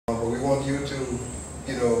we want you to,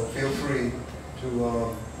 feel free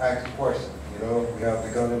to ask a question. We have the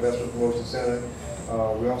Gun Investment Promotion Center.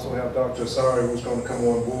 We also have Dr. Asari who's going to come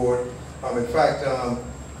on board. In fact,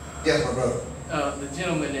 yes, my brother. The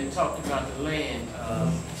gentleman that talked about the land,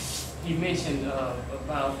 he mentioned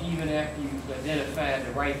about even after you've identified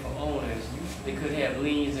the rightful owners, they could have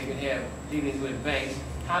liens, they could have dealings with banks.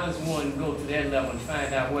 How does one go to that level and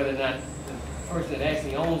find out whether or not the person that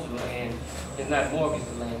actually owns the land is not mortgaged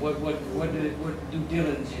the land? What due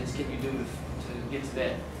diligence can you do to get to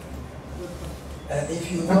that?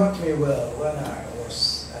 If you heard me well when I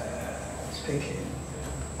was speaking,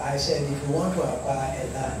 I said if you want to acquire a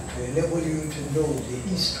land, to enable you to know the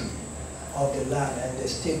history of the land and the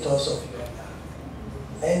status of your land,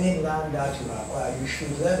 any land that you acquire, you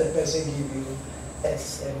should let the person give you a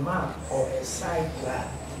map or a site plan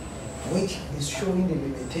which is showing the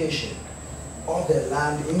limitation of the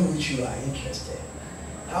land in which you are interested.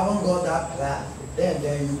 Having got that plan,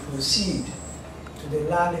 then you proceed to the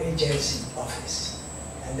land agency office.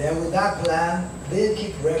 And then with that plan, they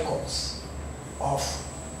keep records of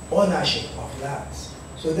ownership of lands.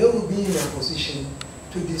 So they will be in a position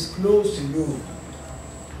to disclose to you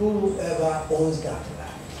whoever owns that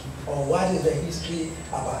land or what is the history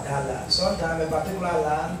about that land. Sometimes a particular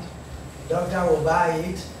land, doctor will buy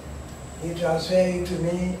it, he transfer it to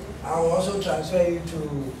me, I will also transfer it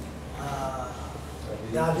to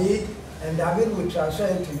David, and David will transfer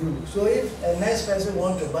it to you. So if a next person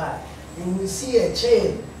wants to buy, you will see a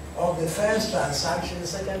chain of the first transaction,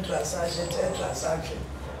 second transaction, third transaction,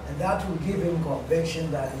 and that will give him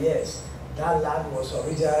conviction that yes, that land was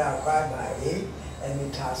originally acquired by A, and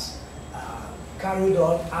it has carried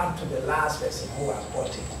on up to the last person who has bought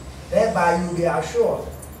it. Thereby, you'll be assured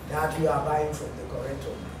that you are buying from the correct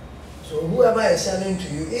owner. So whoever is selling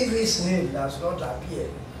to you, if his name does not appear,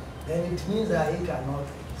 then it means that he cannot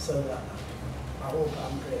sell that. I hope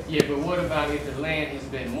I'm clear. Yeah, but what about if the land has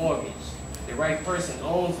been mortgaged? The right person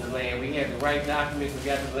owns the land. We have the right documents. We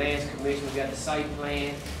got the lands commission. We got the site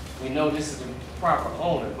plan. We know this is the proper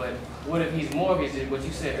owner. But what if he's mortgaged? What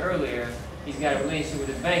you said earlier, he's got a relationship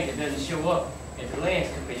with the bank that doesn't show up at the lands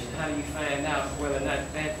commission. How do you find out whether or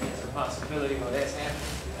not that is a possibility or that's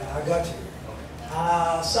happening? I got you.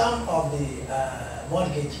 Some of the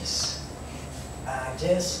mortgages are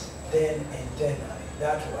just then internally.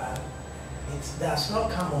 That one, it does not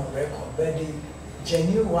come on record, but the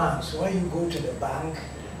genuine ones, when you go to the bank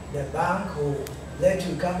will let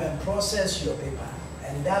you come and process your paper,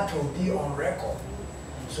 and that will be on record.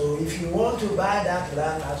 So if you want to buy that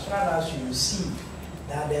land, as far as you see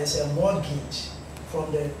that there's a mortgage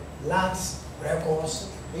from the land's records,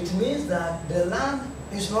 it means that the land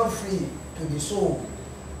is not free to be sold.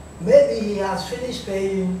 Maybe he has finished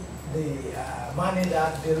paying the money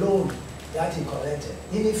that the loan that he collected.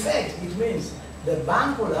 In effect, it means the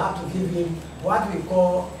bank will have to give him what we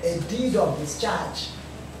call a deed of discharge,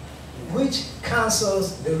 which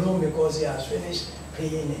cancels the loan because he has finished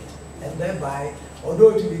paying it. And thereby,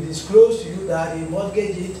 although it will be disclosed to you that he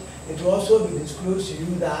mortgaged it, it will also be disclosed to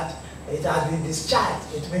you that it has been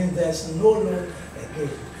discharged. It means there's no loan again.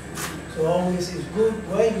 So always it's good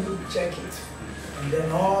when you check it, and then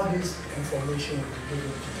all this information will be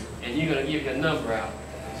given to you. And you're going to give your number out,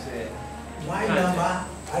 you said. My number,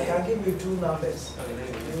 I can give you 2 numbers.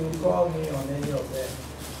 Okay, you will call me on any of them.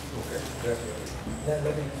 Okay, definitely. Then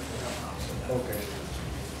let me give you the number. Okay.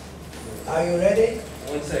 Are you ready?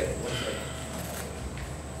 1 second.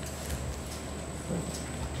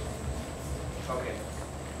 Okay.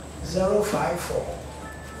 054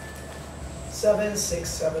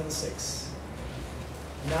 7676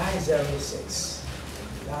 906.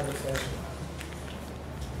 That's the first one.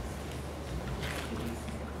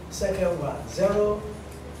 Second one,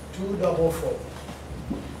 0244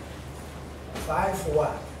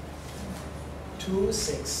 51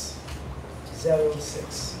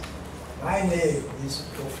 2606. My name is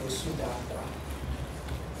Ofosu Dankwa.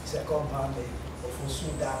 It's a compound name, Ofosu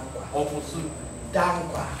Dankwa. Ofosu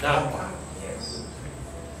Dankwa. Yes.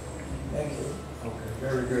 Thank you. Okay,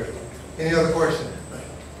 very good. Any other questions?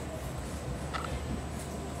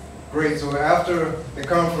 Great, so after the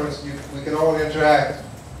conference, we can all interact.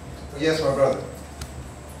 Yes, my brother.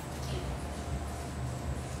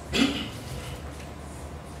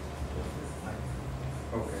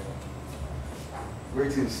 Okay.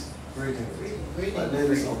 Greetings. Greetings. My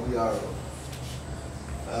name is Obiaro.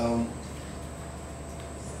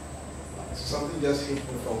 Something just hit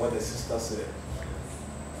me from what the sister said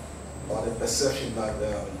about the perception that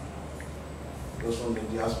those from the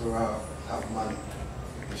diaspora have money.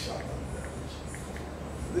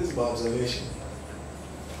 This is my observation.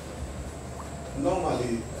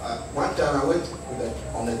 normally, one time I went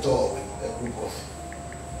on a tour with a group of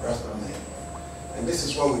Rasta men, and this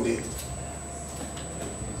is what we did.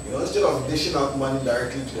 You know, instead of dishing out money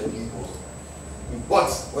directly to the people, we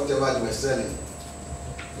bought whatever they were selling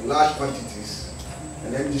in large quantities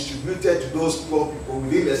and then distributed to those poor people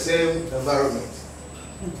within the same environment.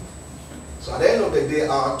 So at the end of the day,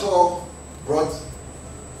 our tour brought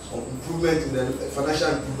some improvement in the financial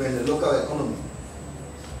improvement in the local economy.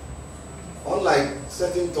 Unlike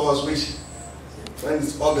certain tours which, when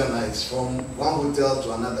it's organized from one hotel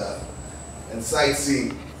to another and sightseeing,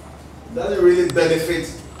 it doesn't really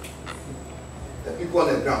benefit the people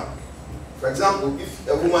on the ground. For example, if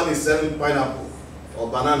a woman is selling pineapple or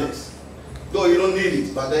bananas, though you don't need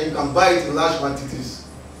it, but then you can buy it in large quantities.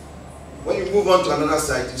 When you move on to another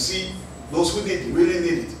site, you see those who really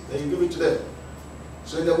need it, then you give it to them.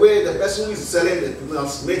 So in a way, the person who is selling it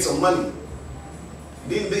has made some money.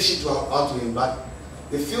 He didn't dish it out to him, but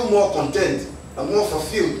they feel more content and more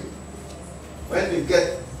fulfilled when they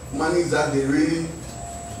get money that they really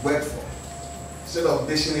work for, instead of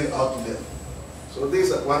dishing it out to them. So this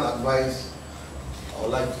is one advice I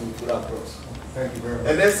would like to put across. Thank you very much.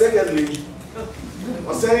 And then secondly,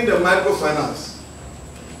 concerning the microfinance.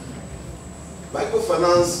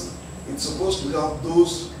 Microfinance, it's supposed to help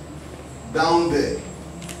those down there.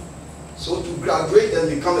 So to graduate and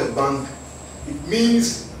become a bank, it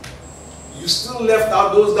means you still left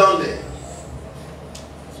out those down there.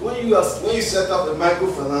 So when you set up a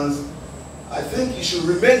microfinance, I think you should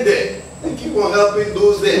remain there and keep on helping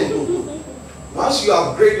those there. Once you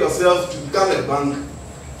upgrade yourself to become a bank,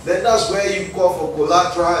 then that's where you call for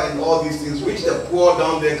collateral and all these things, which the poor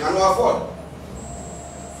down there cannot afford.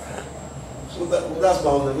 So that's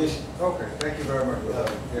my observation. Okay, thank you very much.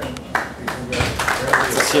 Yeah.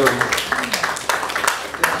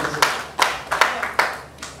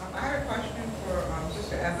 I had a question for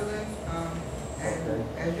Sister Evelyn. And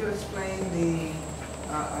as you explained the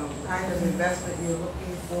kind of investment you're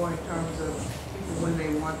looking for in terms of people when they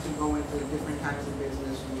want to go into different types of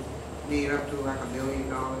business, you need up to like $1 million.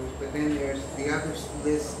 But then there's the other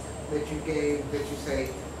list that you gave that you say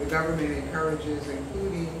the government encourages,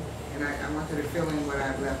 including, and I wanted to fill in what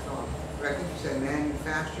I've left off. But I think you said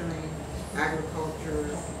manufacturing,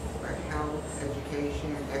 agriculture, like health,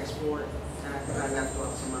 education, export, and I think I left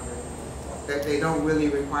off some other, that they don't really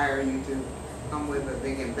require you to come with a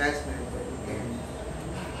big investment, but you can,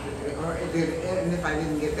 and if I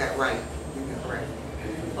didn't get that right, you can correct me.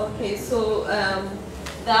 Okay, so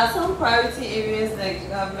there are some priority areas that the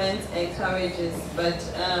government encourages, but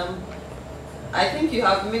I think you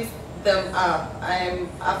have mixed them up.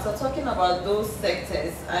 After talking about those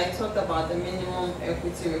sectors, I talked about the minimum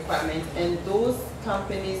equity requirement, and those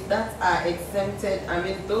companies that are exempted,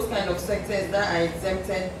 those kind of sectors that are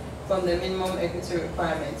exempted from the minimum equity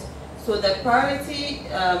requirement. So the priority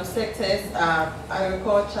sectors are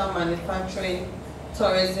agriculture, manufacturing,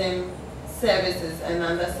 tourism, services, and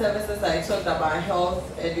under services I talked about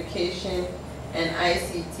health, education, and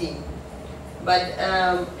ICT. But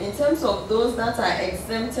in terms of those that are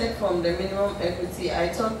exempted from the minimum equity, I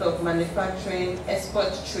talked of manufacturing,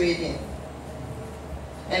 export trading.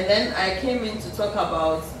 And then I came in to talk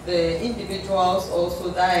about the individuals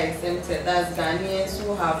also that are exempted, that's Ghanaians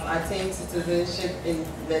who have attained citizenship in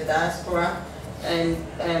the diaspora, and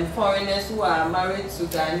foreigners who are married to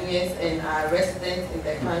Ghanaians and are resident in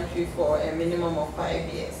the country for a minimum of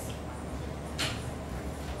 5 years.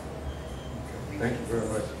 Thank you very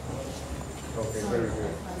much. Okay, very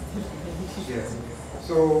good. Yeah.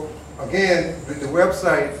 So again, the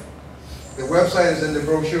website is in the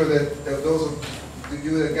brochure that those of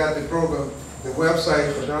you that got the program. The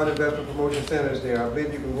website for non-investment promotion center is there. I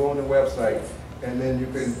believe you can go on the website and then you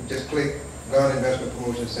can just click non-investment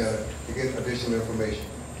promotion center to get additional information.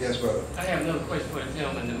 Yes, brother. I have another question for the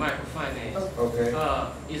gentleman, the microfinance. Okay.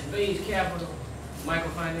 Is Bays Capital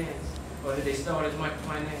microfinance? Or did they start as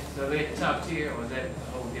microfinance? So they're at the top tier, or is that a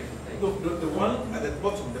whole different thing? No, the one at the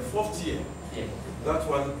bottom, the 4th tier, Yeah. that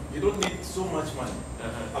one, you don't need so much money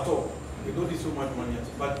at all. You don't need so much money at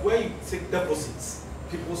all. But where you take deposits,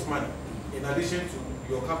 people's money, in addition to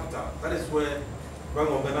your capital, that is where Bank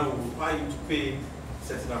of Ghana will require you to pay a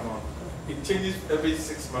certain amount. It changes every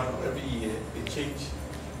 6 months or every year, they change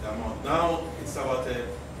the amount. Now it's about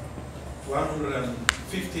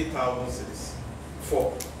 150,000 cedis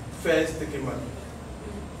for first taking money.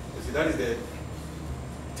 You see, that is the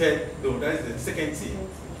third, no, that is the second tier.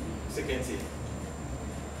 Second tier.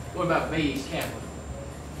 What about Bays Capital?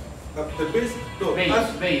 The base, no,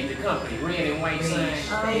 Bays, the company, red and white sign.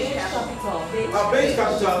 Bays Capital. our base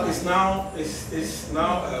capital is now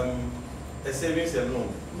a savings and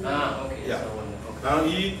loan. Ah, okay. Yeah. So Now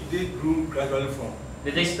they grew gradually from.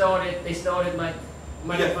 Did they started like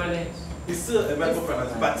microfinance? It's still a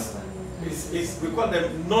microfinance, but we call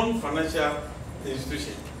them non-financial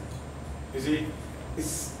institution. You see,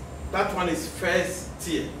 that one is first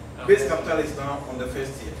tier. Okay. Base capital is now on the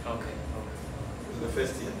first tier. Okay. It's the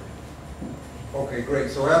first tier. Okay,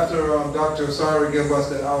 great. So after Dr. Asari give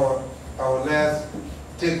us our last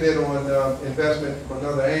tidbit on investment from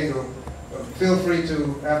another angle, feel free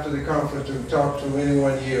to, after the conference, to talk to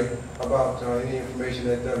anyone here about any information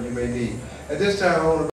that you may need. At this time, I want to